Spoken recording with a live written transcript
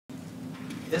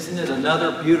Isn't it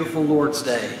another beautiful Lord's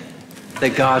Day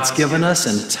that God's given us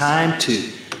and time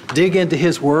to dig into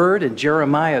His Word in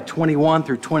Jeremiah 21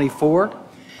 through 24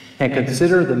 and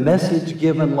consider the message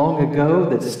given long ago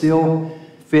that still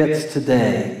fits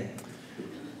today.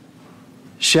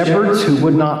 Shepherds who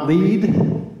would not lead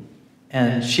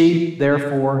and sheep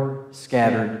therefore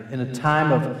scattered. In a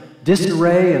time of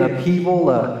disarray and upheaval,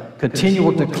 a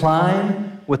continual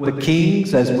decline with the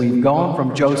kings as we've gone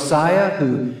from Josiah,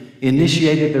 who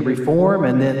initiated the reform,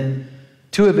 and then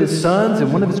two of his sons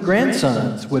and one of his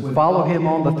grandsons would follow him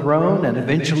on the throne, and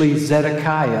eventually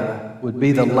Zedekiah would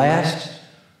be the last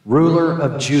ruler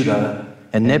of Judah,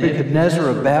 and Nebuchadnezzar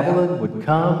of Babylon would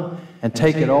come and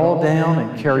take it all down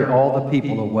and carry all the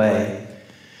people away.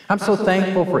 I'm so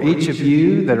thankful for each of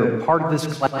you that are part of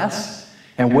this class,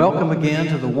 and welcome again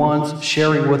to the ones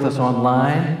sharing with us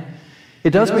online. It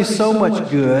does me so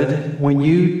much good when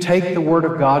you take the Word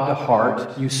of God to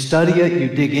heart, you study it,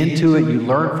 you dig into it, you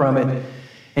learn from it,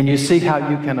 and you see how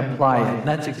you can apply it. And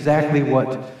that's exactly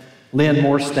what Lynn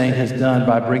Morstein has done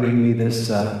by bringing me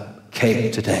this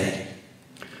cake today.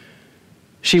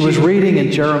 She was reading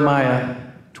in Jeremiah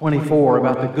 24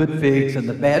 about the good figs and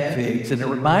the bad figs, and it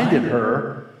reminded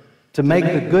her to make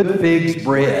the good figs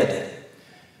bread.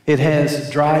 It has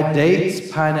dried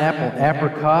dates, pineapple,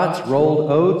 apricots,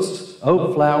 rolled oats,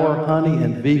 oat flour, honey,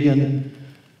 and vegan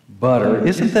butter.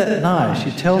 Isn't that nice?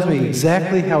 She tells me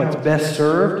exactly how it's best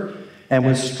served, and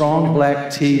with strong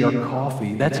black tea or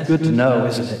coffee. That's good to know,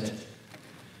 isn't it?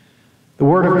 The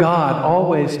Word of God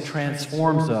always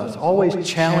transforms us, always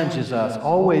challenges us,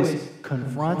 always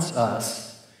confronts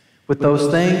us with those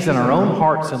things in our own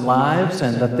hearts and lives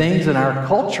and the things in our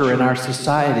culture, in our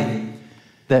society,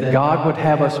 that God would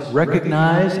have us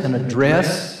recognize and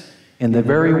address in the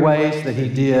very ways that He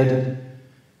did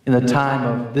in the time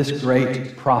of this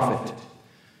great prophet.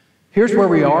 Here's where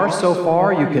we are so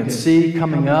far. You can see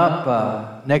coming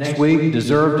up next week,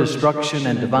 deserved destruction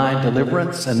and divine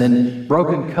deliverance, and then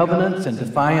broken covenants and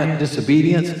defiant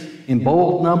disobedience. In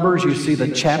bold numbers, you see the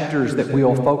chapters that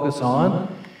we'll focus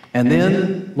on. And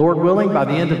then, Lord willing, by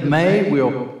the end of May,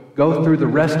 we'll go through the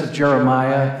rest of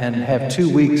Jeremiah and have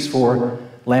 2 weeks for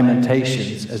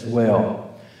Lamentations as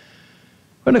well.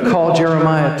 I'm going to call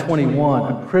Jeremiah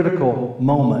 21 a critical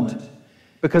moment,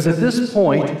 because at this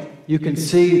point you can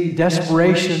see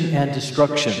desperation and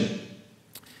destruction.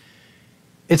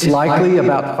 It's likely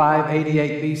about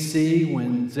 588 BC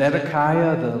when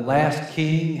Zedekiah, the last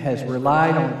king, has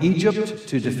relied on Egypt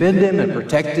to defend him and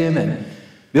protect him and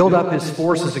build up his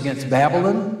forces against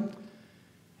Babylon.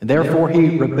 And therefore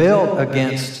he rebelled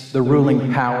against the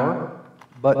ruling power.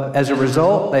 But as a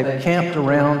result, they've camped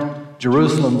around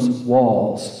Jerusalem's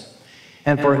walls.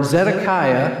 And for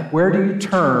Zedekiah, where do you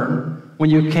turn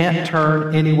when you can't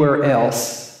turn anywhere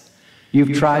else?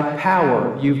 You've tried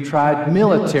power, you've tried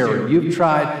military, you've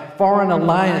tried foreign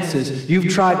alliances,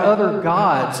 you've tried other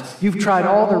gods, you've tried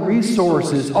all the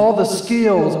resources, all the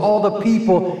skills, all the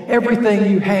people,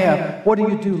 everything you have. What do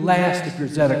you do last if you're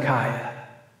Zedekiah?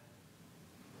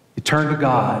 You turn to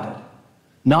God.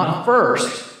 Not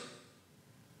first,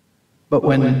 but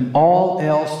when all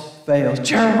else fails.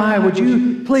 Jeremiah, would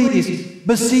you please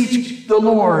beseech the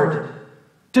Lord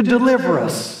to deliver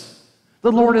us?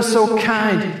 The Lord is so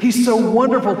kind. He's so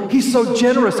wonderful. He's so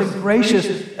generous and gracious.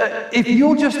 If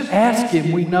you'll just ask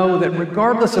Him, we know that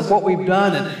regardless of what we've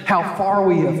done and how far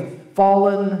we have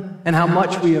fallen and how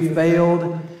much we have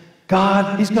failed,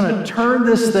 God, He's going to turn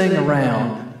this thing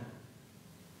around.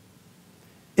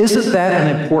 Isn't that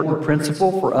an important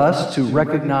principle for us to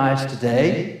recognize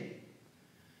today?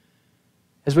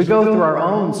 As we go through our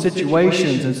own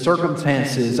situations and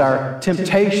circumstances, our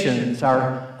temptations,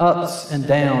 our ups and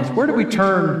downs, where do we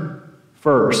turn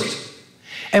first?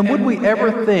 And would we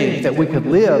ever think that we could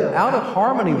live out of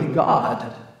harmony with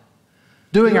God,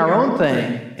 doing our own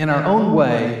thing in our own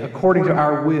way, according to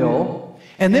our will,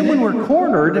 and then when we're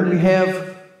cornered and we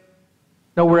have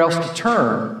nowhere else to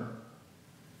turn?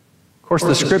 Of course,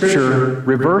 the Scripture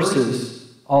reverses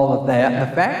all of that.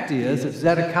 The fact is that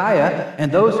Zedekiah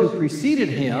and those who preceded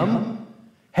him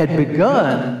had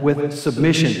begun with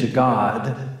submission to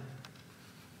God.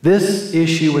 This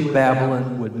issue with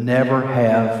Babylon would never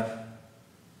have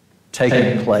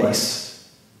taken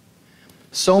place.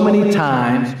 So many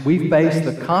times we face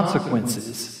the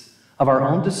consequences of our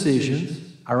own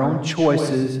decisions, our own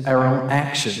choices, our own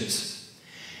actions.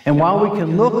 And while we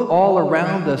can look all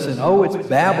around us and, oh, it's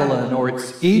Babylon, or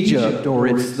it's Egypt, or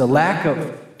it's the lack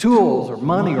of tools or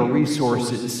money or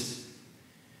resources,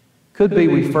 could be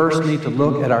we first need to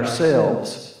look at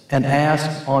ourselves and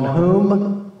ask, on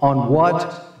whom, on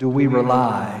what do we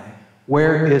rely?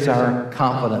 Where is our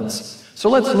confidence? So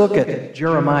let's look at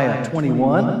Jeremiah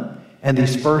 21 and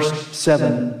these first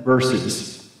 7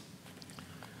 verses.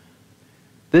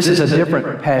 This is a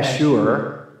different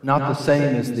Pashur, not the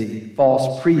same as the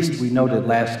false priest we noted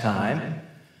last time.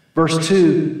 Verse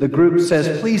 2, the group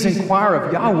says, "Please inquire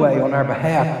of Yahweh on our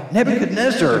behalf.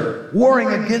 Nebuchadnezzar,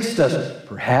 warring against us.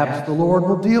 Perhaps the Lord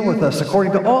will deal with us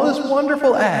according to all his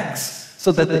wonderful acts,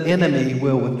 so that the enemy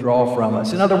will withdraw from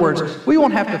us." In other words, we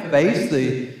won't have to face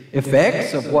the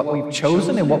effects of what we've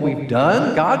chosen and what we've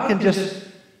done. God can just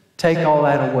take all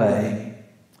that away.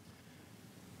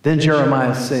 Then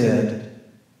Jeremiah said,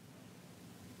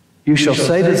 "You shall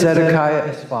say to Zedekiah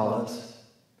as follows,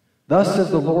 Thus says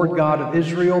the Lord God of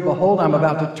Israel, behold, I'm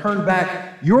about to turn back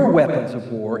your weapons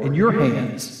of war in your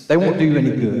hands. They won't do you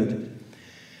any good.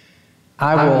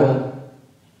 I will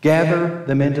gather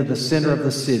them into the center of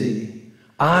the city.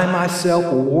 I myself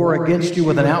will war against you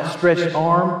with an outstretched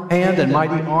hand and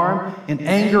mighty arm, in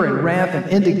anger and wrath and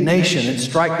indignation, and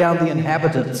strike down the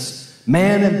inhabitants,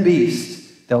 man and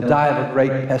beast. They'll die of a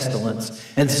great pestilence.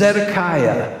 And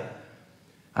Zedekiah,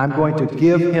 I'm going to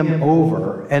give him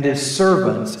over, and his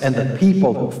servants and the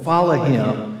people who follow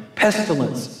him,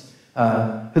 pestilence,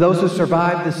 for those who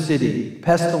survive the city,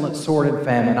 pestilence, sword, and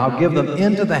famine. I'll give them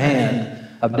into the hand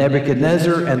of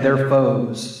Nebuchadnezzar and their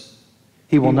foes.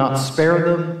 He will not spare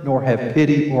them, nor have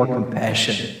pity or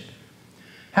compassion."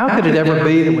 How could it ever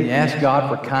be that when you ask God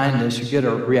for kindness, you get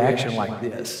a reaction like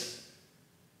this?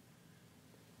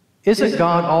 Isn't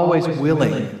God always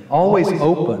willing, always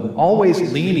open, always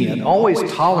lenient, always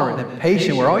tolerant and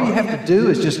patient, where all you have to do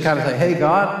is just kind of say, "Hey,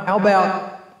 God, how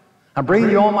about I'm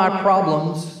bringing you all my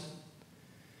problems"?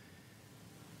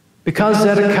 Because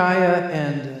Zedekiah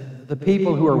and the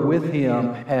people who are with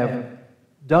him have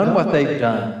done what they've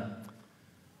done,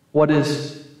 what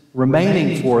is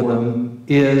remaining for them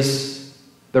is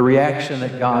the reaction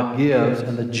that God gives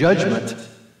and the judgment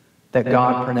that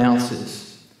God pronounces.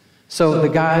 So the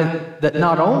guy that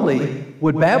not only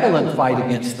would Babylon fight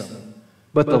against them,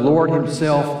 but the Lord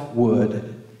himself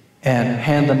would and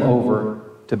hand them over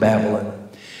to Babylon.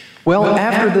 Well,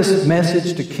 after this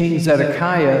message to King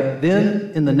Zedekiah,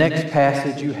 then in the next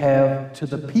passage you have to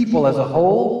the people as a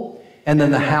whole and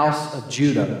then the house of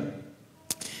Judah.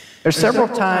 There's several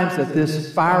times that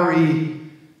this fiery,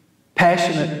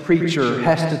 passionate preacher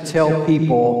has to tell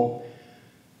people,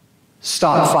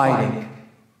 stop fighting.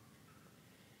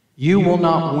 You will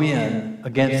not win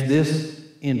against this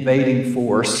invading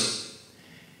force.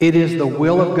 It is the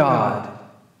will of God.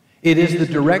 It is the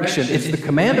direction. It's the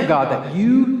command of God that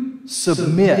you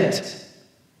submit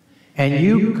and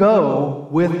you go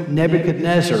with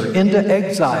Nebuchadnezzar into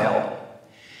exile.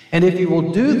 And if you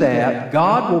will do that,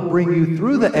 God will bring you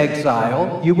through the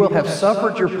exile. You will have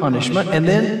suffered your punishment, and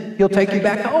then he'll take you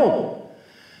back home.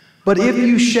 But if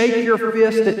you shake your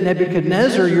fist at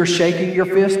Nebuchadnezzar, you're shaking your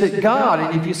fist at God.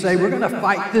 And if you say, we're going to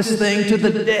fight this thing to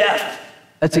the death,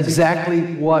 that's exactly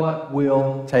what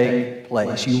will take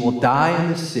place. You will die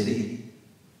in the city.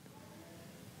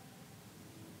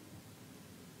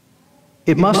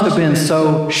 It must have been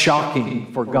so shocking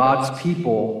for God's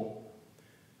people,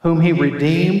 whom he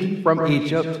redeemed from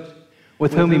Egypt,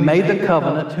 with whom he made the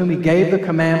covenant, whom he gave the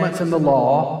commandments and the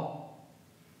law.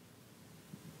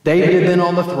 David had been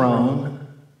on the throne.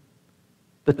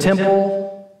 The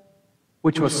temple,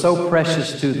 which was so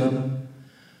precious to them.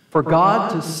 For God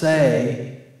to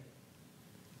say,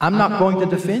 I'm not going to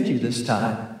defend you this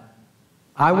time.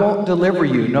 I won't deliver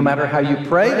you, no matter how you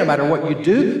pray, no matter what you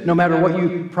do, no matter what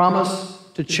you promise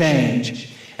to change.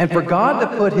 And for God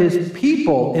to put his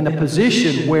people in a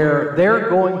position where they're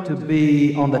going to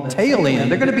be on the tail end,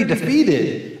 they're going to be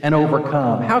defeated and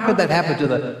overcome. How could that happen to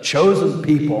the chosen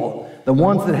people, the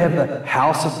ones that have the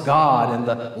house of God and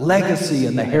the legacy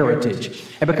and the heritage?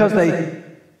 And because they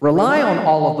rely on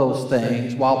all of those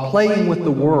things while playing with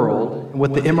the world and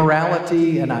with the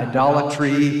immorality and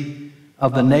idolatry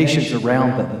of the nations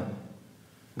around them,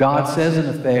 God says, in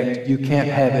effect, you can't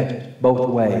have it both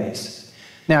ways.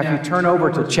 Now, if you turn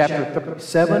over to chapter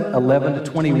 37, 11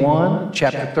 to 21,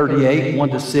 chapter 38, 1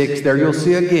 to 6, there you'll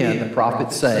see again the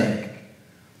prophet saying.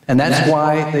 And that's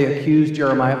why they accused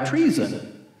Jeremiah of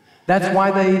treason. That's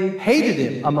why they hated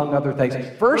him, among other things.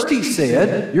 First he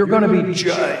said, you're going to be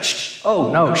judged.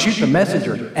 Oh, no, shoot the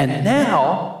messenger. And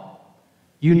now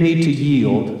you need to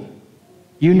yield.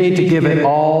 You need to give it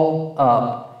all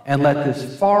up and let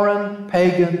this foreign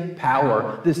pagan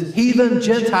power, this heathen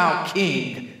Gentile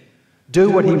king, do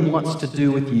what he wants to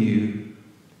do with you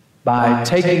by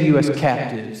taking you as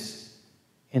captives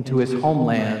into his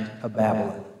homeland of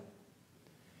Babylon.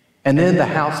 And then the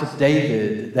house of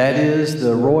David, that is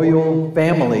the royal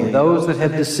family, those that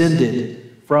have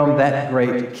descended from that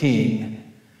great king,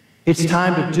 It's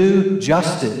time to do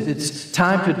justice. It's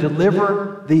time to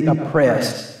deliver the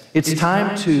oppressed. It's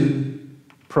time to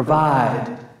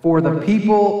provide for the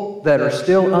people that are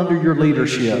still under your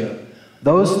leadership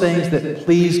those things that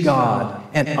please God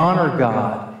and honor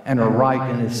God and are right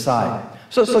in His sight.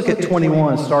 So let's look at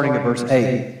 21, starting at verse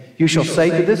 8. You shall say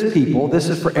to this people, this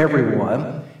is for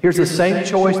everyone. Here's the same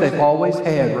choice they've always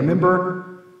had.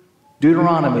 Remember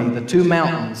Deuteronomy, the two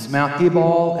mountains, Mount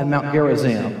Ebal and Mount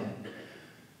Gerizim.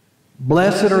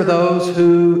 Blessed are those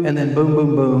who, and then boom,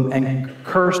 boom, boom, and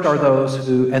cursed are those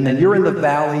who, and then you're in the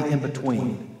valley in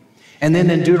between. And then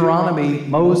in Deuteronomy,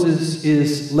 Moses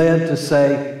is led to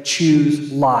say,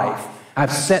 choose life.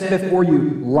 I've set before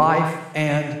you life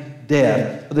and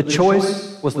death. The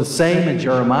choice was the same in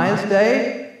Jeremiah's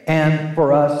day and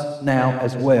for us now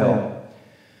as well.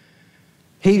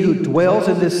 He who dwells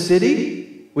in this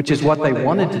city, which is what they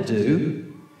wanted to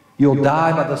do, you'll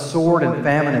die by the sword and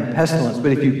famine and pestilence.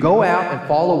 But if you go out and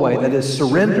fall away, that is,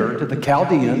 surrender to the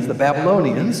Chaldeans, the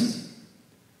Babylonians,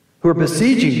 who are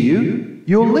besieging you,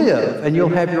 you'll live and you'll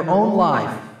have your own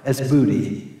life as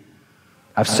booty.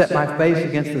 I've set my face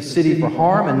against the city for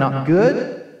harm and not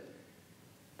good.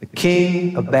 The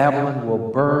king of Babylon will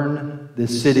burn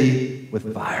this city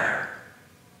with fire.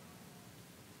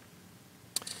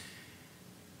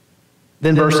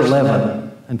 Then verse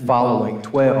 11 and following,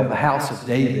 12, the house of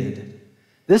David.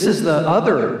 This is the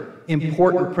other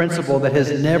important principle that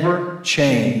has never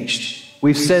changed.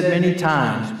 We've said many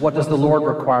times, what does the Lord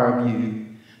require of you?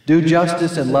 Do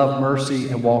justice and love mercy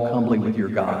and walk humbly with your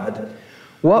God.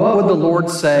 What would the Lord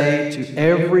say to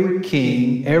every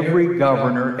king, every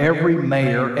governor, every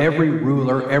mayor, every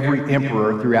ruler, every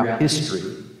emperor throughout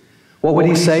history? What would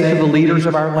He say to the leaders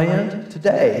of our land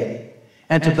today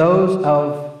and to those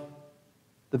of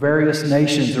the various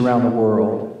nations around the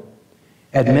world?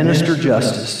 Administer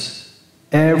justice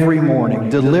every morning.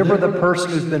 Deliver the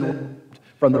person who's been robbed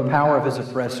from the power of his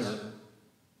oppressor.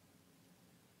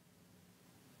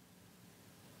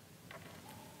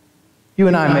 You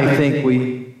and I may think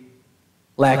we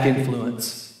lack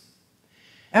influence.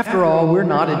 After all, we're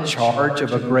not in charge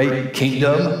of a great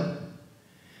kingdom.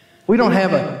 We don't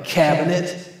have a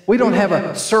cabinet. We don't have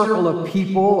a circle of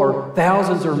people or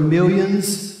thousands or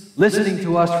millions listening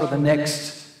to us for the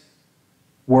next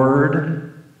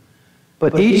word.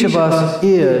 But each of us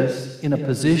is in a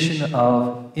position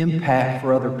of impact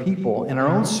for other people in our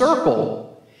own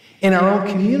circle, in our own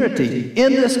community,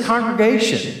 in this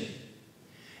congregation.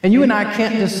 And you and I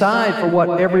can't decide for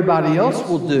what everybody else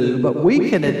will do, but we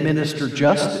can administer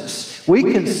justice. We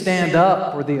can stand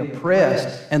up for the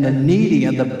oppressed and the needy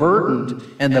and the burdened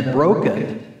and the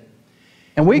broken.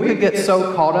 And we could get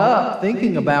so caught up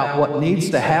thinking about what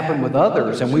needs to happen with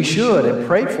others, and we should, and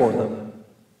pray for them.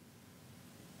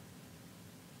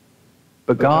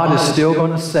 But God is still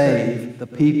going to save the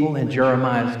people in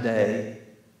Jeremiah's day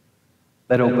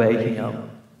that obey Him.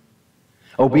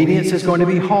 Obedience is going to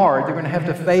be hard. They're going to have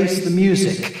to face the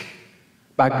music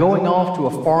by going off to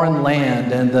a foreign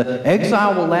land, and the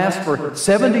exile will last for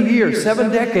 70 years, 7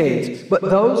 decades. But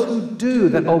those who do,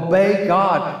 that obey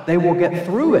God, they will get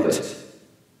through it.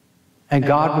 And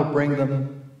God will bring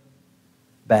them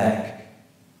back.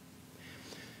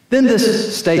 Then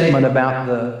this statement about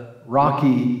the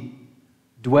rocky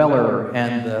dweller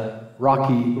and the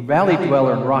rocky valley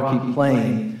dweller and rocky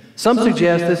plain. Some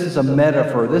suggest this is a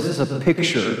metaphor. This is a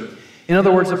picture. In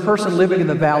other words, a person living in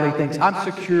the valley thinks, I'm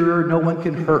secure, no one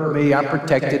can hurt me, I'm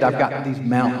protected, I've got these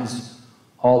mountains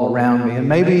all around me. And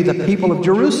maybe the people of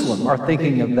Jerusalem are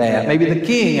thinking of that. Maybe the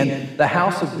king and the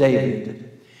house of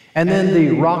David. And then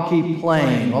the rocky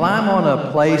plain. Well, I'm on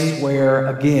a place where,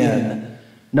 again,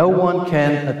 no one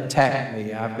can attack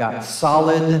me. I've got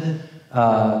solid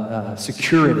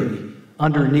security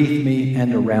underneath me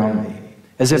and around me,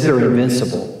 as if they're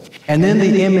invincible. And then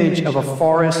the image of a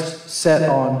forest set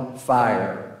on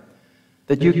fire,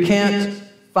 that you can't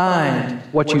find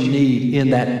what you need in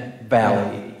that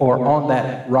valley or on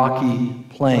that rocky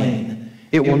plain.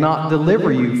 It will not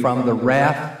deliver you from the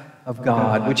wrath of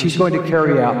God, which He's going to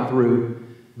carry out through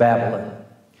Babylon.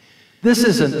 This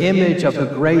is an image of the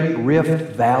great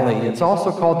Rift Valley. It's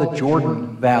also called the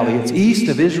Jordan Valley. It's east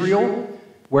of Israel,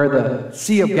 where the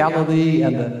Sea of Galilee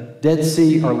and the Dead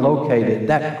Sea are located,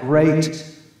 that great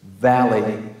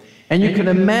valley. And you can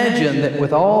imagine that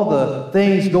with all the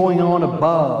things going on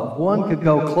above, one could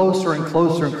go closer and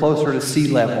closer and closer to sea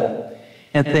level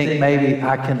and think, maybe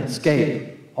I can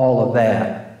escape all of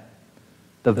that.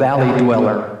 The valley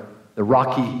dweller, the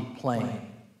rocky plain.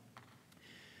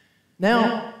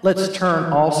 Now, let's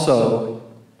turn also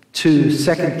to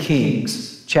 2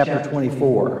 Kings chapter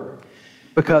 24.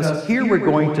 Because here we're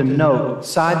going to note,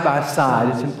 side by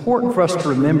side, it's important for us to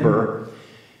remember,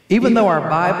 even though our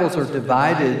Bibles are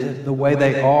divided the way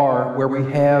they are, where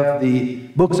we have the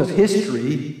books of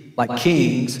history, like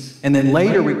Kings, and then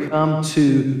later we come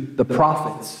to the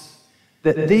prophets,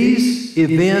 that these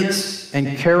events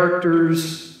and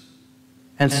characters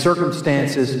and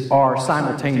circumstances are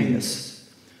simultaneous.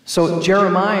 So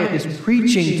Jeremiah is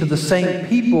preaching to the same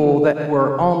people that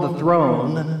were on the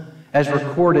throne as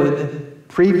recorded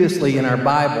previously in our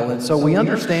Bible. And so we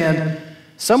understand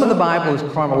some of the Bible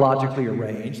is chronologically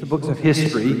arranged, the books of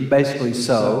history, basically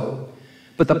so,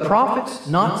 but the prophets,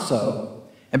 not so.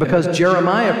 And because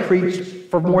Jeremiah preached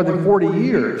for more than 40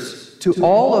 years to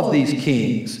all of these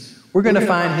kings, we're going to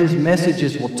find his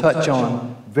messages will touch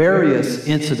on various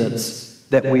incidents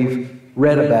that we've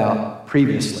read about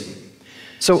previously.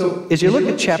 So as you look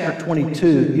at chapter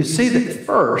 22, you see that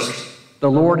first, the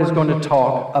Lord is going to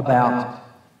talk about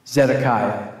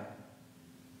Zedekiah.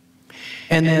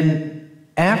 And then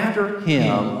after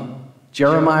him,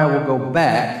 Jeremiah will go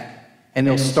back and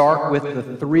he'll start with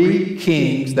the 3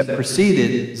 kings that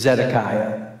preceded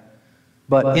Zedekiah,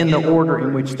 but in the order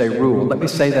in which they ruled. Let me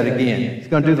say that again. He's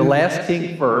going to do the last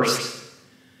king first,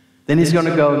 then he's going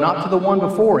to go not to the one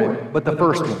before him, but the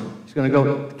first one. He's going to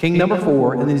go king number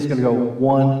 4, and then he's going to go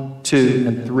 1, 2,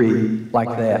 and 3,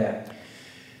 like that.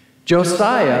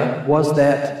 Josiah was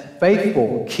that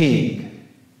faithful king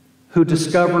who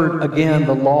discovered again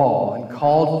the law and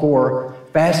called for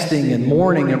fasting and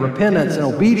mourning and repentance and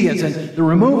obedience and the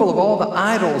removal of all the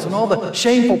idols and all the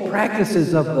shameful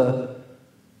practices of the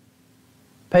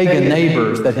pagan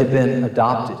neighbors that had been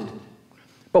adopted.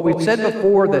 But we've said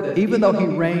before that even though he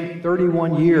reigned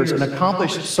 31 years and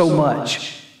accomplished so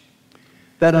much,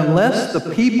 that unless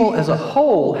the people as a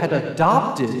whole had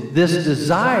adopted this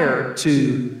desire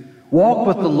to walk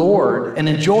with the Lord and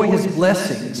enjoy his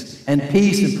blessings and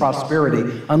peace and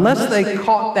prosperity, unless they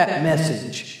caught that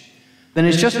message, then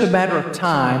it's just a matter of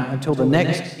time until the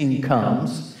next king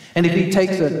comes. And if he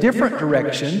takes a different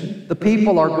direction, the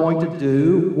people are going to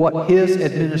do what his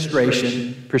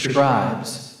administration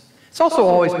prescribes. It's also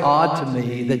always odd to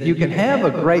me that you can have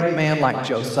a great man like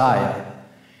Josiah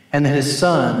and that his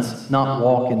sons not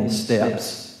walk in his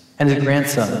steps, and his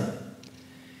grandson.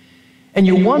 And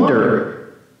you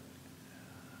wonder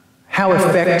how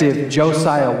effective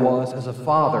Josiah was as a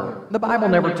father. The Bible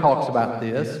never talks about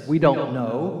this. We don't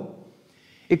know.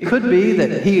 It could be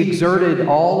that he exerted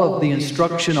all of the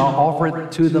instruction offered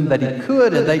to them that he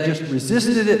could, and they just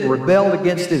resisted it and rebelled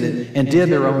against it and did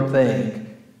their own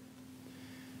thing.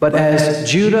 But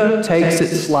as Judah takes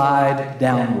its slide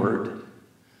downward,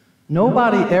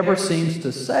 nobody ever seems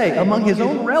to say, among his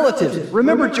own relatives,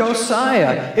 remember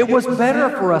Josiah, it was better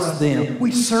for us then.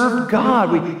 We served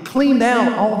God. We cleaned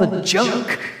out all the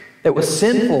junk that was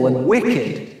sinful and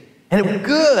wicked. And it was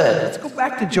good. Let's go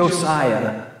back to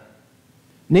Josiah.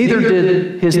 Neither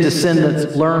did his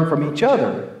descendants learn from each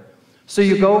other. So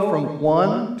you go from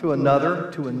one to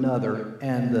another,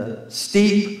 and the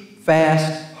steep,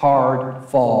 fast, hard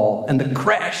fall, and the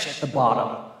crash at the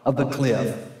bottom of the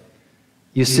cliff.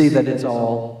 You see that it's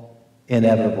all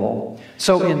inevitable.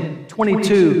 So in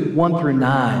 22, 1 through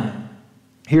 9,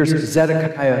 here's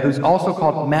Zedekiah, who's also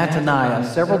called Mattaniah.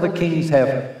 Several of the kings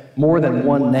have more than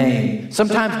one name.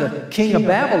 Sometimes the king of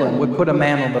Babylon would put a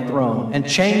man on the throne and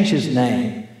change his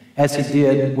name, as he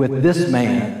did with this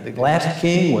man. The last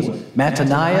king was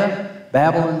Mattaniah.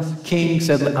 Babylon's king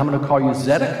said, I'm going to call you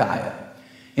Zedekiah.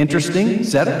 Interesting,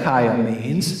 Zedekiah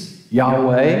means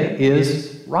Yahweh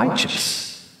is righteous.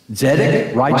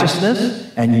 Zedek,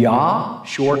 righteousness, and Yah,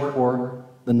 short for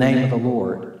the name of the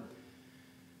Lord.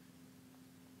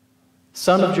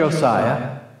 Son of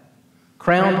Josiah,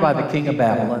 crowned by the king of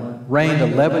Babylon, reigned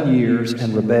 11 years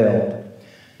and rebelled.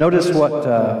 Notice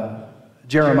what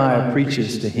Jeremiah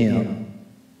preaches to him.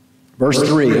 Verse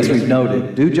 3, as we've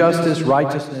noted, do justice,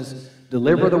 righteousness,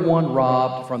 deliver the one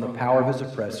robbed from the power of his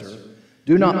oppressor.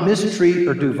 Do not mistreat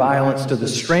or do violence to the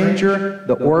stranger,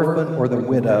 the orphan, or the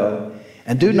widow,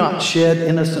 and do not shed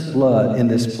innocent blood in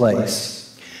this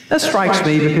place. That strikes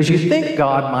me because you think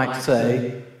God might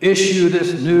say, issue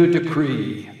this new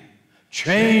decree,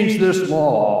 change this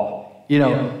law. You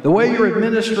know, the way you're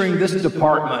administering this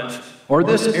department or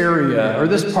this area or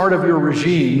this part of your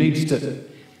regime needs to.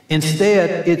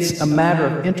 Instead, it's a matter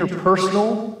of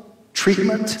interpersonal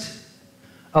treatment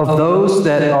of those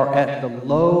that are at the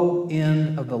low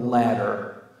end of the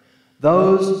ladder,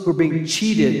 those who are being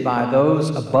cheated by those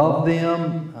above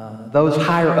them, those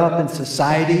higher up in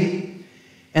society.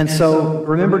 And so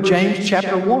remember James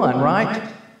chapter 1, right?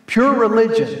 Pure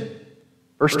religion.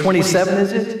 Verse 27,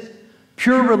 is it?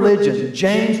 Pure religion,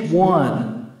 James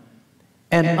 1.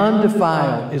 and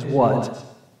undefiled is what?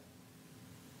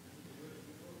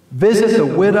 Visit the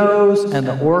widows and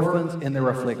the orphans in their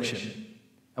affliction.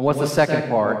 And what's the second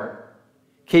part?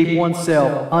 Keep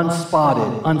oneself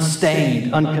unspotted,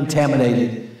 unstained,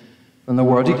 uncontaminated from the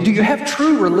world. Do you have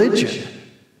true religion?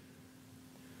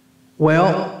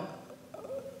 Well,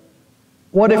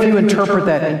 what if you interpret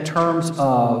that in terms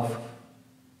of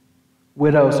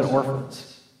widows and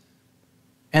orphans,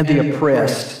 and the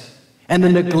oppressed, and the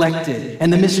neglected,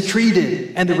 and the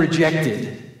mistreated, and the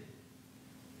rejected?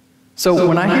 So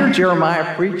when I hear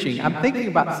Jeremiah preaching, I'm thinking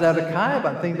about Zedekiah,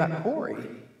 but I'm thinking about Corey.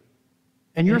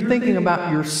 And you're thinking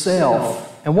about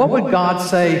yourself. And what would God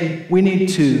say we need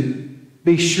to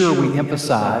be sure we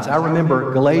emphasize? I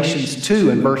remember Galatians 2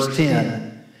 and verse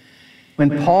 10,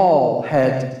 when Paul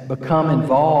had become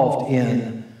involved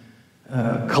in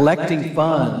collecting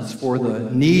funds for the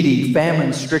needy,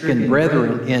 famine-stricken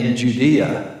brethren in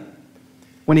Judea.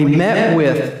 When he met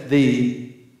with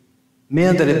the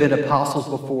men that had been apostles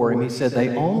before him, he said, they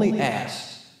only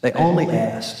asked that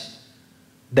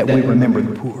we remember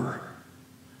the poor.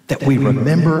 That we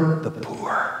remember the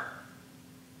poor.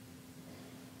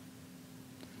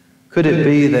 Could it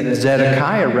be that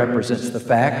Zedekiah represents the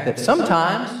fact that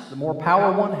sometimes the more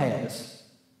power one has,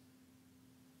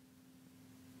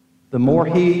 the more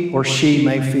he or she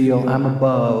may feel, I'm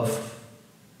above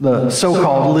the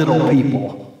so-called little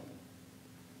people.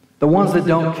 The ones that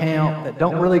don't count, that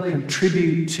don't really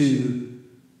contribute to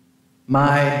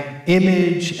my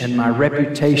image and my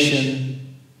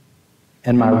reputation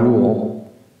and my rule.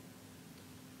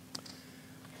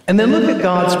 And then look at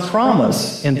God's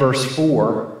promise in verse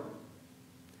 4.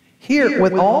 Here,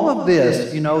 with all of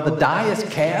this, the die is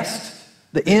cast,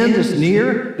 the end is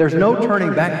near, there's no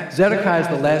turning back. Zedekiah is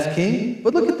the last king.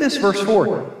 But look at this, verse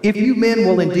 4. If you men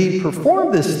will indeed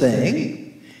perform this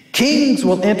thing, kings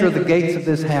will enter the gates of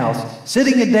this house,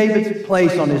 sitting in David's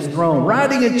place on his throne,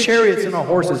 riding in chariots and on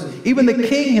horses, even the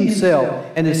king himself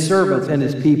and his servants and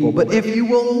his people. But if you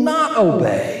will not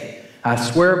obey, I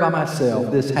swear by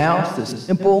myself, this house, this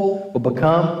temple, will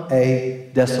become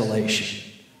a desolation.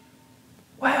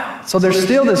 Wow. So there's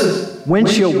still this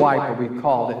windshield wiper, we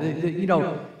called it.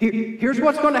 Here's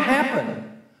what's going to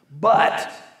happen.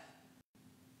 But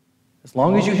as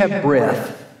long as you have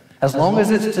breath, as long as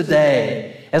it's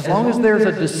today, as long as there's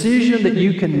a decision that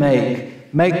you can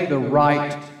make the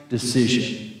right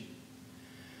decision.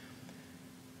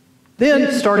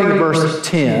 Then, starting at verse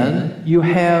 10, you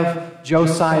have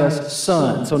Josiah's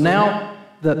son. So now,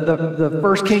 the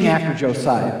first king after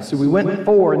Josiah. So we went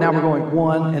 4, and now we're going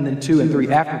 1, and then 2 and 3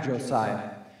 after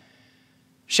Josiah.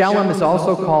 Shallum is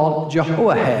also called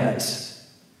Jehoahaz.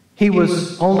 He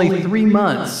was only 3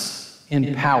 months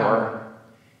in power,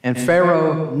 and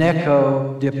Pharaoh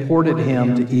Necho deported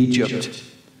him to Egypt,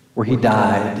 where he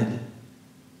died.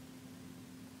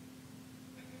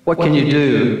 What can you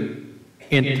do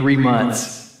in 3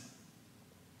 months?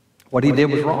 What he did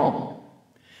was wrong.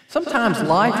 Sometimes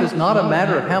life is not a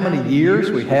matter of how many years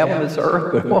we have on this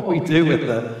earth, but what we do with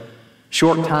the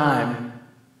short time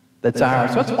that's ours.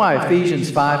 So that's why Ephesians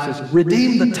 5 says,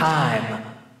 redeem the time.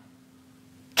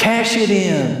 Cash it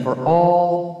in for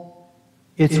all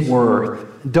it's worth.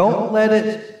 Don't let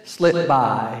it slip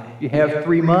by. You have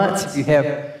 3 months, if you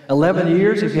have 11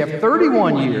 years, if you have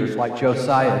 31 years like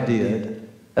Josiah did.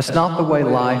 That's not the way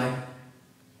life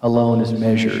alone is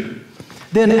measured.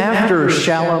 Then after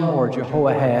Shallum or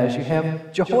Jehoahaz, you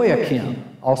have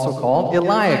Jehoiakim, also called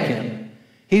Eliakim.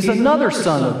 He's another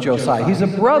son of Josiah. He's a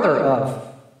brother of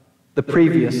the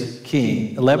previous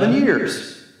king. 11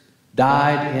 years,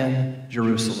 died in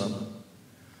Jerusalem.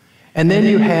 And then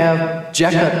you have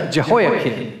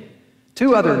Jehoiakim,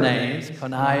 2 other names,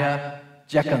 Coniah,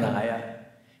 Jeconiah.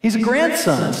 He's a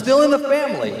grandson, still in the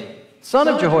family, son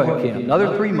of Jehoiakim,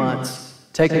 another 3 months,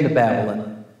 taken to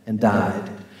Babylon and died.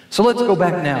 So let's go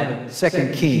back now to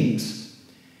 2 Kings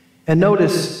and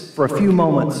notice for a few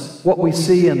moments what we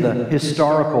see in the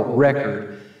historical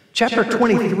record. Chapter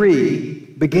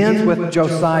 23 begins with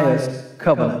Josiah's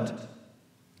covenant.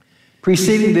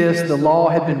 Preceding this, the law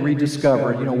had been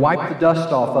rediscovered. Wipe the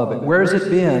dust off of it. Where has it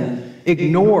been?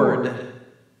 Ignored,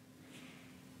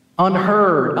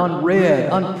 unheard, unread,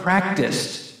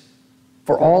 unpracticed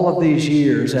for all of these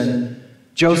years. And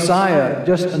Josiah,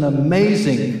 just an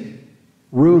amazing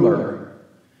ruler,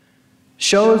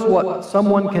 shows what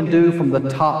someone can do from the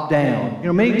top down.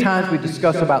 Many times we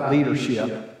discuss about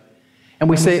leadership, and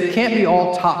we say it can't be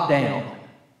all top down.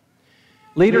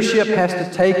 Leadership has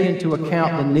to take into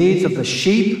account the needs of the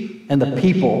sheep and the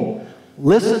people.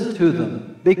 Listen to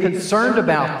them. Be concerned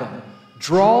about them.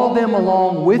 Draw them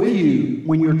along with you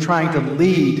when you're trying to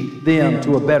lead them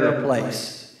to a better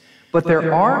place. But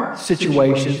there are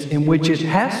situations in which it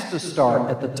has to start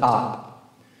at the top.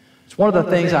 It's one of the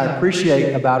things I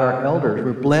appreciate about our elders.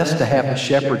 We're blessed to have the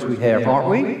shepherds we have, aren't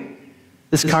we?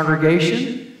 This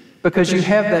congregation. Because you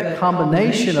have that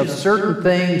combination of certain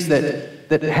things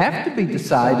that have to be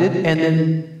decided, and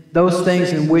then those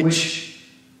things in which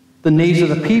the needs of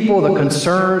the people, the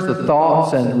concerns, the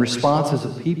thoughts, and the responses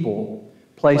of people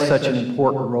play such an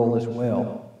important role as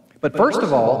well. But first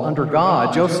of all, under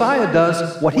God, Josiah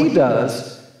does what he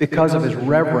does because of his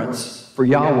reverence for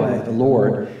Yahweh, the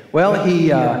Lord. Well, he,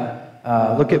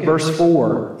 look at verse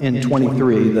 4 in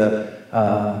 23,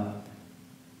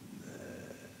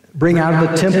 bring out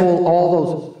of the temple all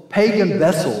those pagan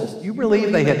vessels. You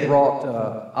believe they had brought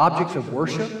objects of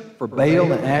worship for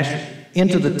Baal and Asherah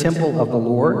into the temple of the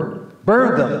Lord?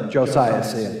 Burn them, Josiah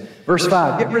said. Verse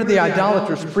 5, get rid of the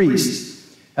idolatrous priests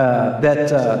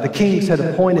that the kings had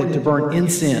appointed to burn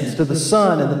incense to the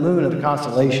sun and the moon and the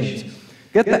constellations.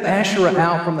 Get the Asherah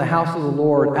out from the house of the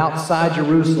Lord outside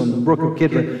Jerusalem, the brook of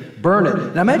Kidron. Burn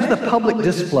it. Now imagine the public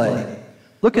display.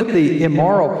 Look at the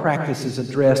immoral practices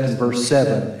addressed in verse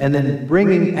 7, and then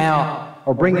bringing all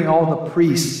the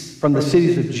priests from the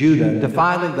cities of Judah,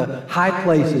 defiling the high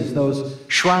places, those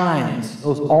shrines,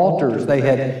 those altars they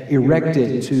had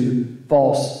erected to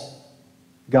false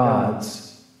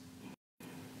gods.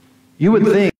 You would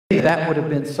think that would have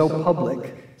been so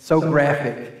public, so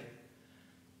graphic,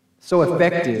 so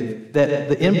effective that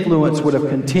the influence would have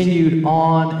continued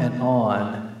on and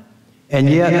on. And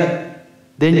yet,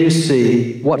 then you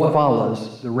see what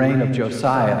follows the reign of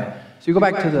Josiah. So you go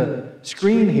back to the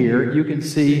screen here, you can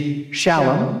see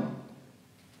Shallum,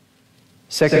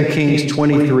 2 Kings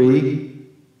 23.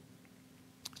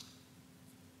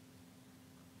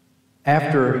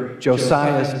 After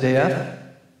Josiah's death,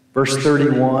 verse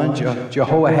 31,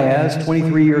 Jehoahaz,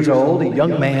 23 years old, a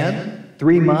young man,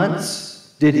 3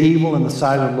 months, did evil in the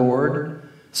sight of the Lord.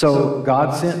 So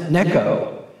God sent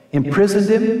Necho, imprisoned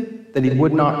him that he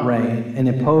would not reign, and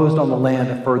imposed on the land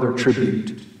a further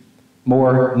tribute.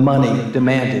 More money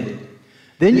demanded.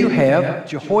 Then you have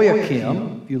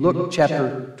Jehoiakim. If you look at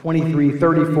chapter 23,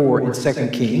 34 in 2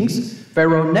 Kings,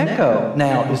 Pharaoh Necho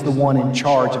now is the one in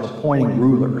charge of appointing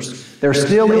rulers. They're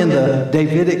still in the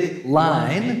Davidic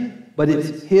line, but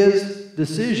it's his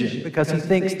decision because he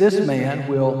thinks this man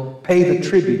will pay the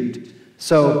tribute.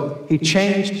 So he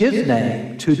changed his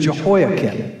name to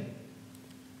Jehoiakim.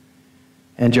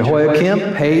 And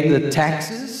Jehoiakim paid the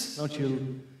taxes. Don't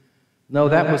you know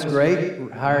that was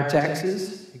great? Higher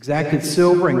taxes, exacted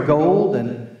silver and gold,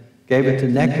 and gave it to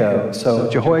Necho.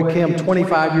 So Jehoiakim,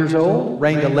 25 years old,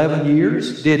 reigned 11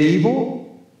 years, did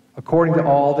evil according to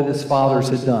all that his fathers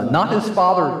had done. Not his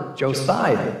father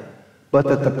Josiah, but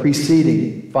that the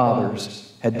preceding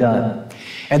fathers had done.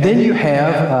 And then you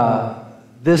have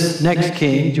this next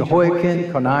king,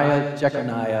 Jehoiakim, Coniah,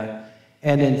 Jeconiah,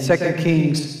 and in 2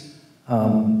 Kings,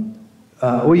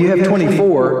 you have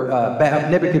 24,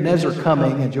 Nebuchadnezzar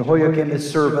coming, and Jehoiakim, his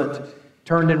servant,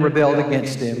 turned and rebelled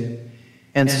against him.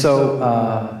 And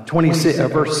so, 26,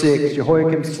 verse 6,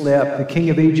 Jehoiakim slept, the king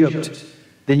of Egypt.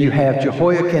 Then you have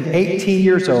Jehoiakim, 18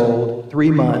 years old,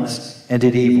 3 months, and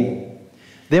did evil.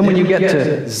 Then when you get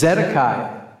to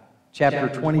Zedekiah, chapter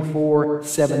 24,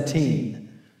 17,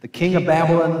 the king of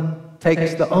Babylon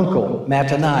takes the uncle,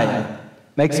 Mattaniah,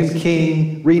 makes him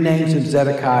king, renames him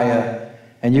Zedekiah,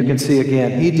 and you can see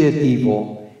again, he did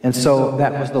evil. And so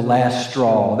that was the last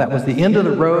straw. That was the end of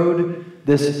the road.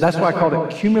 That's why I call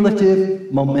it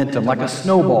cumulative momentum, like a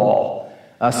snowball.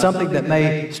 Something that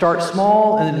may start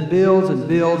small and then it builds and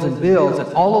builds and builds.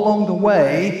 And all along the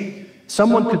way,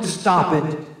 someone could stop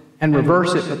it and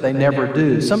reverse it, but they never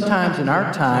do. Sometimes in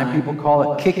our time, people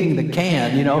call it kicking the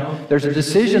can. You know, there's a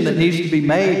decision that needs to be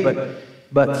made,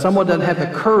 but someone doesn't have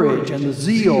the courage and the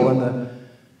zeal and the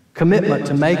commitment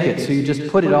to make it, so you just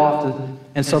put it off,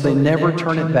 and so they never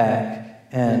turn it back,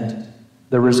 and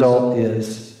the result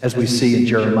is, as we see in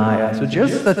Jeremiah. So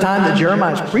just the time that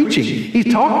Jeremiah is preaching, he's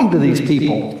talking to these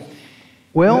people.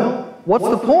 Well, what's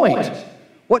the point?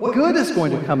 What good is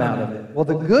going to come out of it? Well,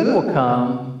 the good will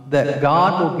come that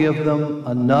God will give them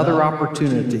another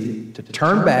opportunity to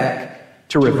turn back,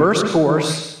 to reverse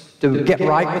course, to get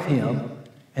right with Him,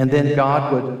 and then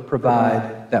God would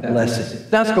provide that blessing.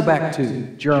 Now let's go back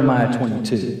to Jeremiah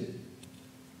 22.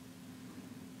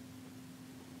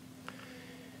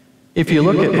 If you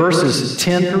look at verses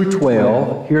 10 through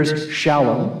 12, here's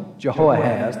Shallum,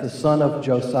 Jehoahaz, the son of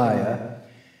Josiah.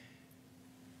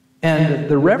 And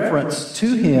the reference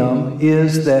to him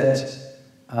is that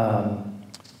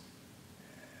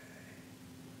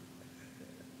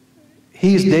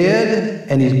he's dead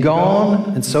and he's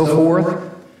gone and so forth.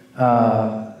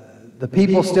 the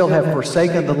people still have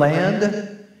forsaken the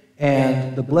land,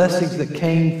 and the blessings that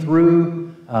came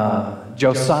through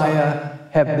Josiah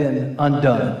have been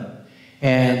undone.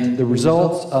 And the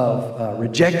results of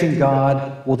rejecting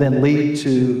God will then lead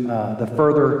to the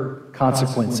further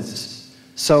consequences.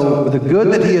 So the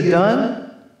good that he had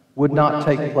done would not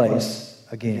take place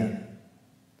again.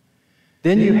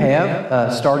 Then you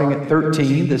have, starting at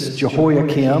 13, this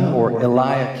Jehoiakim or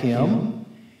Eliakim,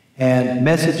 and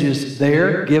messages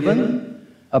there given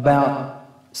about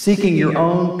seeking your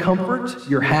own comfort,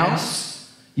 your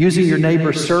house, using your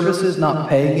neighbor's services, not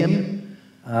paying him,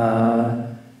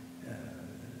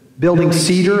 building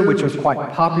cedar, which was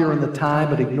quite popular in the time,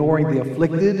 but ignoring the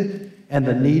afflicted and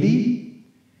the needy.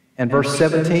 And verse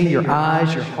 17, your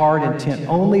eyes, your heart intent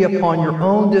only upon your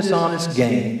own dishonest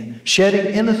gain,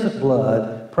 shedding innocent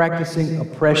blood, practicing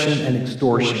oppression and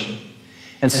extortion.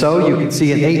 And so you can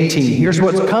see in 18, here's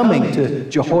what's coming to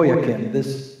Jehoiakim,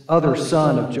 this other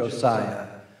son of Josiah.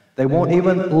 They won't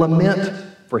even lament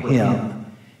for him.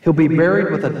 He'll be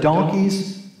buried with a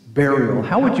donkey's burial.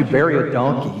 How would you bury a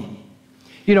donkey?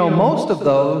 You know, most of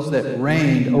those that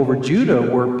reigned over Judah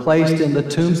were placed in the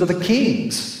tombs of the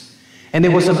kings. And it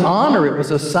was an honor, it was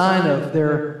a sign of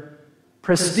their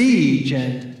prestige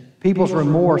and people's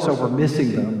remorse over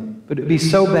missing them. But it'd be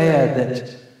so bad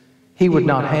that he would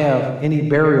not have any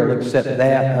burial except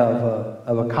that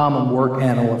of a common work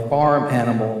animal, a farm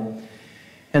animal.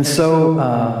 And so,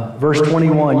 verse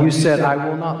 21, you said, I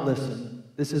will not listen.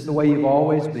 This is the way you've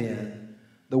always been.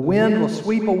 The wind will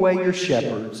sweep away your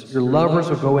shepherds. Your lovers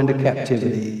will go into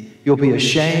captivity. You'll be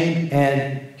ashamed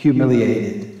and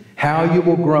humiliated. How you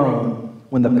will groan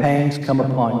when the pangs come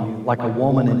upon you, like a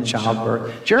woman in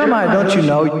childbirth. Jeremiah, don't you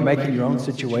know you're making your own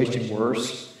situation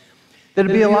worse? That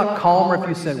it'd be a lot calmer if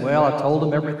you said, well, I told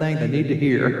them everything they need to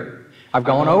hear. I've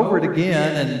gone over it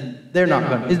again, and it's not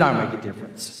going to make a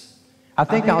difference. I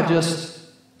think I'll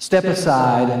just step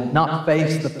aside and not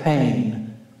face the pain.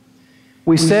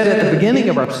 We said at the beginning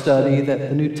of our study that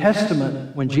the New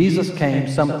Testament, when Jesus came,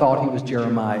 some thought he was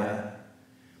Jeremiah.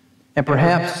 And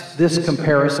perhaps this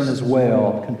comparison as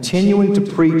well, continuing to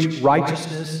preach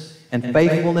righteousness and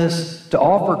faithfulness, to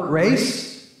offer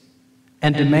grace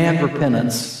and demand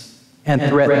repentance and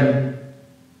threaten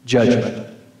judgment.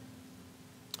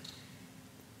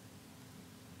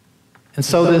 And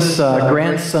so this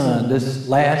grandson, this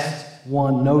last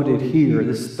one noted here,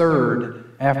 this third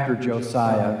after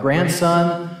Josiah,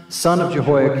 grandson, son of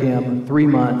Jehoiakim, 3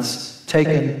 months,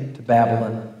 taken to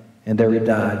Babylon, and there he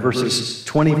died. Verses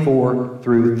 24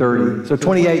 through 30. So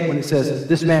 28, when it says,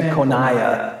 this man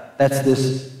Coniah, that's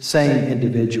this same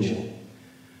individual.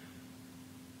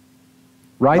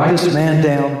 Write this man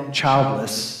down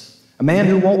childless, a man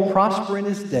who won't prosper in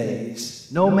his days.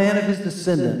 No man of his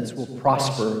descendants will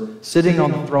prosper, sitting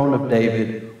on the throne of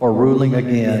David or ruling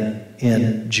again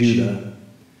in Judah.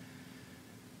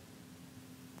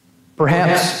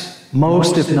 Perhaps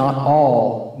most, if not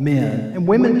all, men, and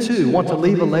women too, want to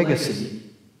leave a legacy.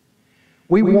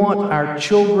 We want our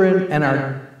children and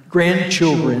our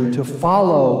grandchildren to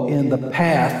follow in the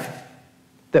path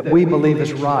that we believe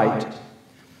is right.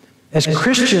 As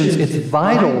Christians, it's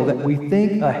vital that we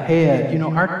think ahead. You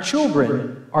know, our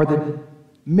children are the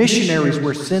missionaries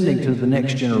we're sending to the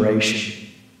next generation.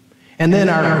 And then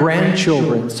our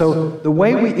grandchildren. So the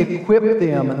way we equip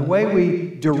them and the way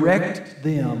we direct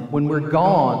them when we're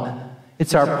gone,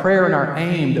 it's our prayer and our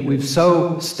aim that we've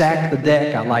so stacked the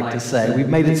deck, I like to say. We've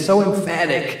made it so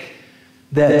emphatic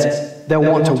that they'll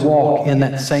want to walk in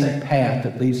that same path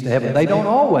that leads to heaven. They don't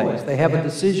always. They have a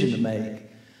decision to make.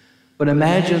 But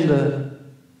imagine the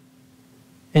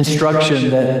instruction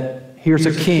that here's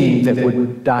a king that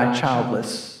would die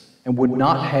childless and would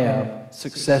not have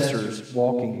successors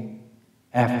walking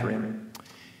after him.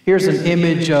 Here's an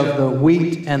image of the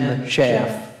wheat and the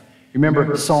chaff.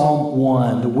 Remember Psalm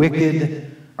 1, the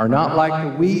wicked are not like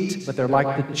the wheat, but they're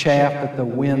like the chaff that the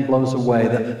wind blows away.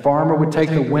 The farmer would take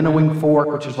the winnowing fork,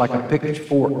 which is like a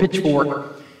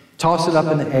pitchfork, toss it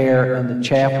up in the air, and the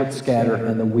chaff would scatter,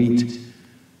 and the wheat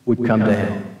would come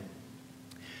down.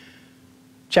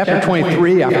 Chapter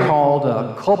 23 I've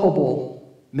called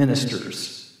culpable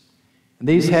ministers. And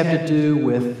these have to do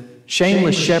with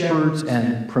shameless shepherds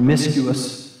and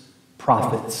promiscuous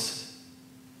prophets.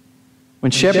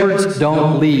 When shepherds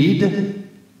don't lead,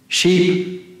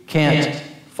 sheep can't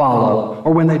follow.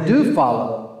 Or when they do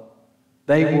follow,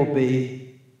 they will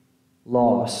be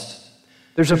lost.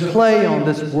 There's a play on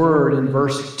this word in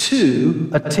verse 2,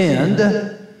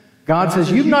 attend. God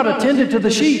says, you've not attended to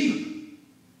the sheep,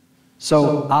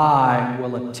 so I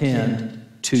will attend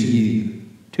to you.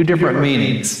 Two different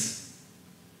meanings.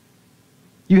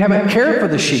 You haven't cared for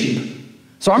the sheep,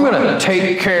 So I'm going to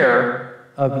take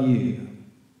care of you.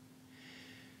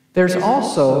 There's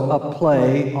also a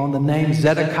play on the name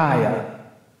Zedekiah.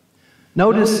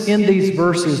 Notice in these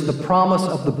verses the promise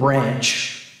of the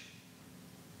branch.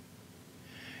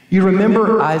 You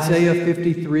remember Isaiah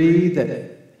 53,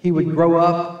 that he would grow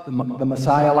up, the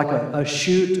Messiah, like a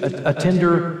shoot, a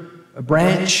tender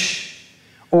branch?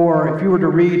 Or if you were to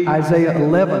read Isaiah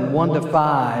 11,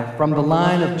 1-5, from the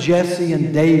line of Jesse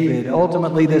and David,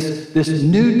 ultimately this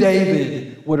new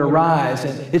David would arise.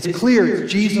 And it's clear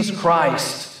it's Jesus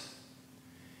Christ.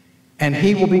 And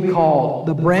he will be called,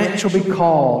 the branch will be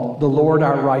called the Lord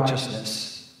our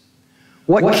righteousness.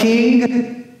 What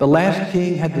king? The last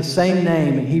king had the same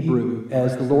name in Hebrew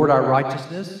as the Lord our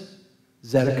righteousness,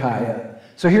 Zedekiah.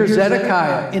 So here's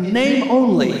Zedekiah, in name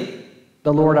only,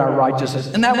 the Lord our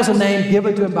righteousness. And that was a name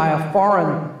given to him by a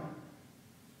foreign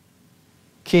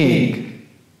king.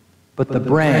 But the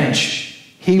branch,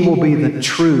 he will be the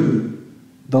true,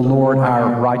 the Lord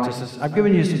our righteousness. I've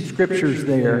given you some scriptures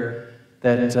there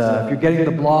that if you're getting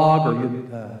the blog or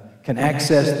you can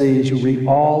access these, you'll read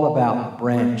all about the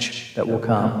branch that will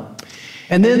come.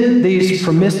 And then these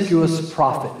promiscuous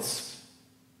prophets.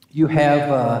 You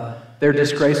have their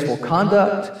disgraceful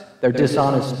conduct, their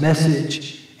dishonest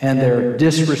message, and their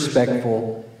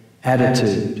disrespectful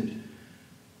attitude.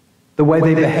 The way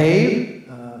they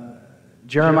behave,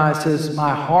 Jeremiah says,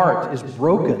 my heart is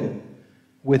broken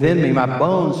within me, my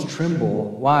bones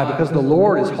tremble. Why? Because the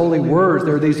Lord is holy words.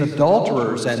 There are these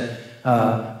adulterers,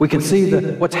 and we can see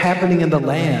what's happening in the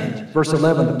land. Verse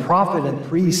 11, the prophet and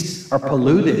priests are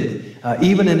polluted.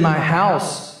 Even in my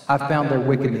house, I found their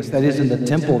wickedness. That is, in the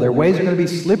temple. Their ways are going to be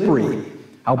slippery.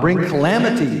 I'll bring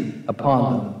calamity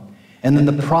upon them. And then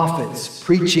the prophets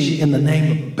preaching in the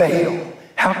name of Baal.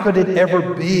 How could it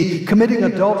ever be? Committing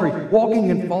adultery, walking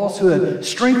in falsehood,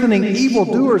 strengthening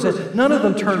evildoers, and none of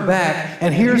them turn back.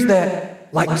 And here's that,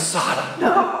 like Sodom.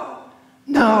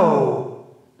 No.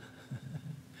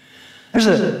 There's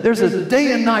a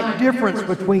day and night difference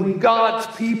between God's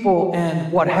people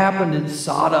and what happened in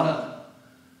Sodom.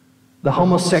 The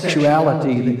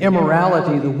homosexuality, the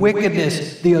immorality, the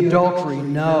wickedness, the adultery,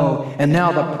 no. And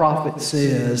now the prophet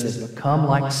says they become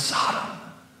like Sodom,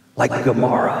 like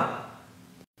Gomorrah.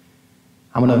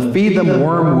 I'm going to feed them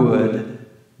wormwood,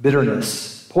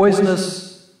 bitterness,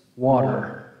 poisonous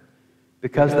water,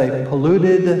 because they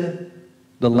polluted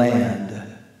the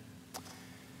land.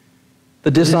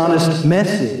 The dishonest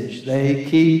message, they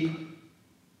keep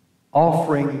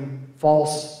offering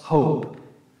false hope,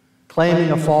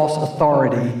 claiming a false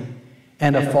authority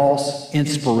and a false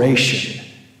inspiration.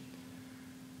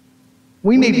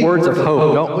 We need words of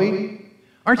hope, don't we?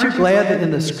 Aren't you glad that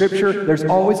in the Scripture there's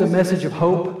always a message of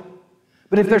hope?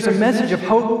 But if there's a message of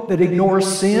hope that ignores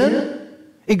sin,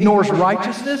 ignores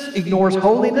righteousness, ignores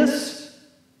holiness,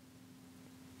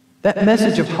 that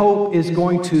message of hope is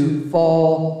going to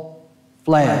fall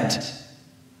flat.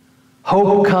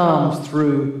 Hope comes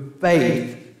through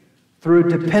faith, through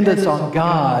dependence on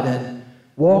God and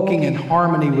walking in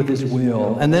harmony with His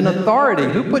will. And then authority.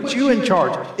 Who put you in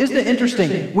charge? Isn't it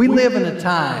interesting? We live in a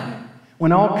time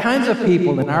when all kinds of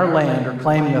people in our land are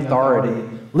claiming authority.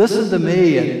 Listen to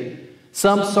me. And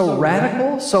some so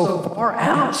radical, so far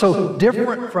out, so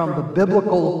different from the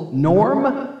biblical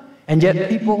norm, and yet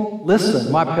people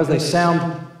listen. Why? Because they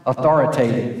sound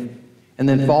authoritative. And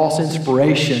then false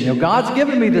inspiration. You know, God's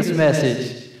given me this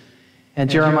message. And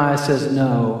Jeremiah says,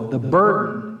 no, the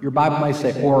burden, your Bible may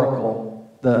say oracle.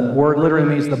 The word literally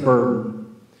means the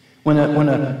burden. When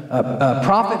a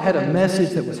prophet had a message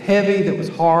that was heavy, that was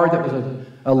hard, that was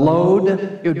a load,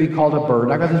 it would be called a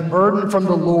burden. I got this burden from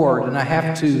the Lord, and I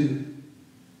have to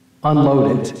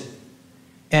unload it.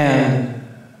 And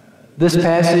this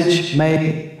passage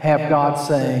may have God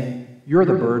saying, you're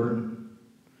the burden.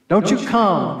 Don't you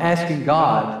come asking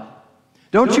God.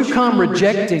 Don't you come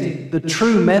rejecting the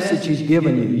true message He's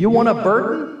given you. You want a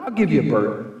burden? I'll give you a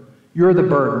burden. You're the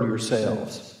burden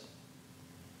yourselves.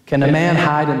 Can a man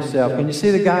hide himself? Can you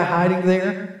see the guy hiding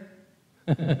there?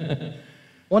 I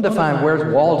wanted to find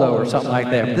where's Waldo or something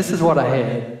like that. But this is what I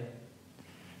had.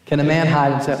 Can a man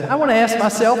hide himself? I want to ask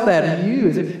myself that and you.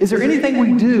 Is there anything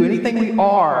we do, anything we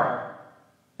are,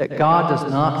 that God does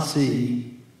not see?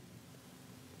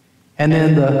 And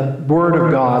then the Word of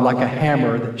God, like a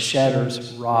hammer that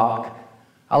shatters rock.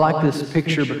 I like this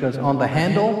picture because on the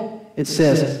handle, it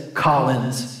says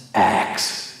Collins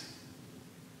Axe.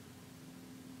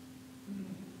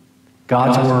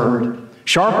 God's Word.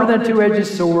 Sharper than a two-edged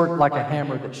sword, like a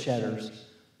hammer that shatters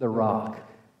the rock.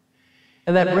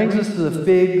 And that brings us to the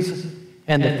figs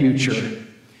and the future.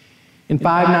 In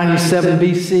 597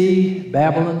 BC,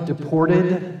 Babylon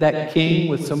deported that king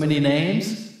with so many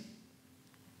names,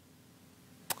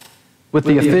 with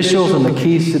the officials and the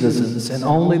key citizens, and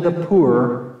only the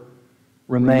poor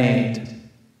remained.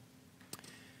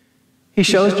 He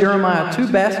shows Jeremiah 2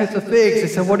 baskets of figs. He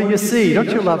said, what do you see?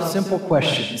 Don't you love simple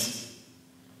questions?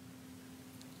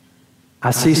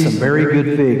 I see some very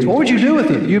good figs. What would you do with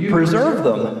them? You'd preserve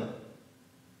them.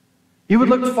 You would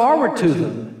look forward to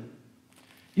them.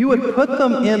 You would put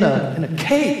them in a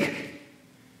cake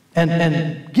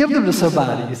and give them to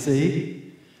somebody, you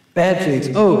see. Bad figs.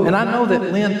 Oh, and I know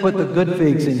that Lynn put the good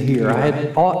figs in here. I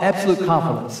had absolute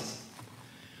confidence.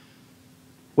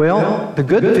 Well, the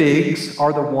good figs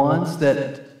are the ones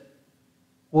that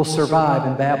will survive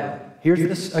in Babylon. Here's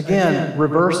this, again,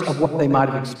 reverse of what they might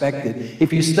have expected.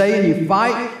 If you stay and you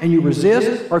fight and you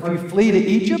resist, or if you flee to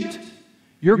Egypt,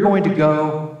 you're going to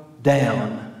go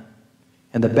down.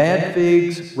 And the bad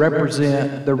figs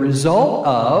represent the result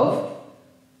of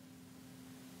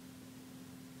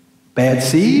bad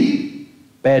seed,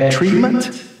 bad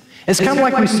treatment. It's kind of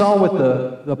like we saw with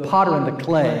the potter and the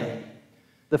clay.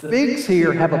 The figs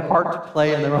here have a part to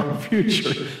play in their own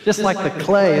future. Just like the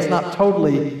clay, it's not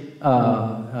totally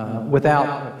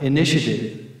without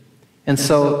initiative. And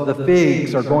so the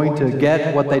figs are going to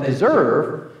get what they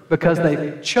deserve because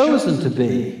they've chosen to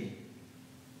be.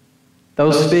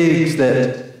 Those figs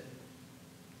that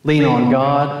lean on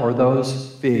God, or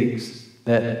those figs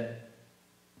that,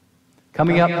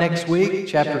 coming up next week,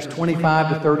 chapters 25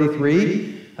 to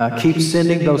 33, keep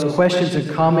sending those questions and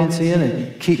comments in,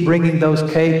 and keep bringing those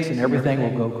cakes, and everything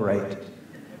will go great.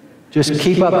 Just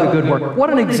keep up the good work. What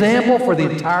an example for the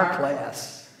entire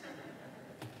class.